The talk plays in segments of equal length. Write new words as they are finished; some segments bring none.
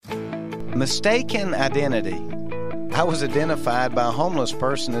Mistaken identity. I was identified by a homeless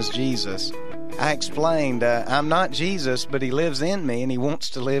person as Jesus. I explained, I'm not Jesus, but he lives in me and he wants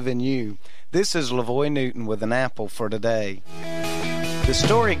to live in you. This is LaVoy Newton with an apple for today. The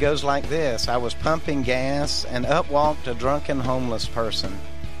story goes like this. I was pumping gas and up walked a drunken homeless person.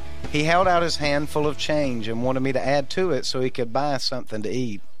 He held out his hand full of change and wanted me to add to it so he could buy something to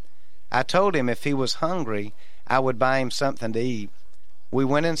eat. I told him if he was hungry, I would buy him something to eat. We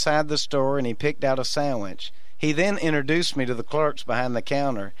went inside the store and he picked out a sandwich. He then introduced me to the clerks behind the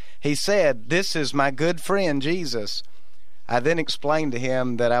counter. He said, "This is my good friend Jesus." I then explained to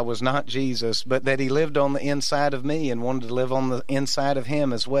him that I was not Jesus, but that he lived on the inside of me and wanted to live on the inside of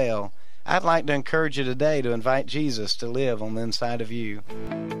him as well. I'd like to encourage you today to invite Jesus to live on the inside of you.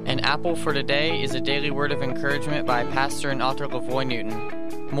 An Apple for Today is a daily word of encouragement by pastor and author LaVoy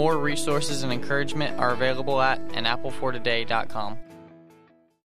Newton. More resources and encouragement are available at anapplefortoday.com.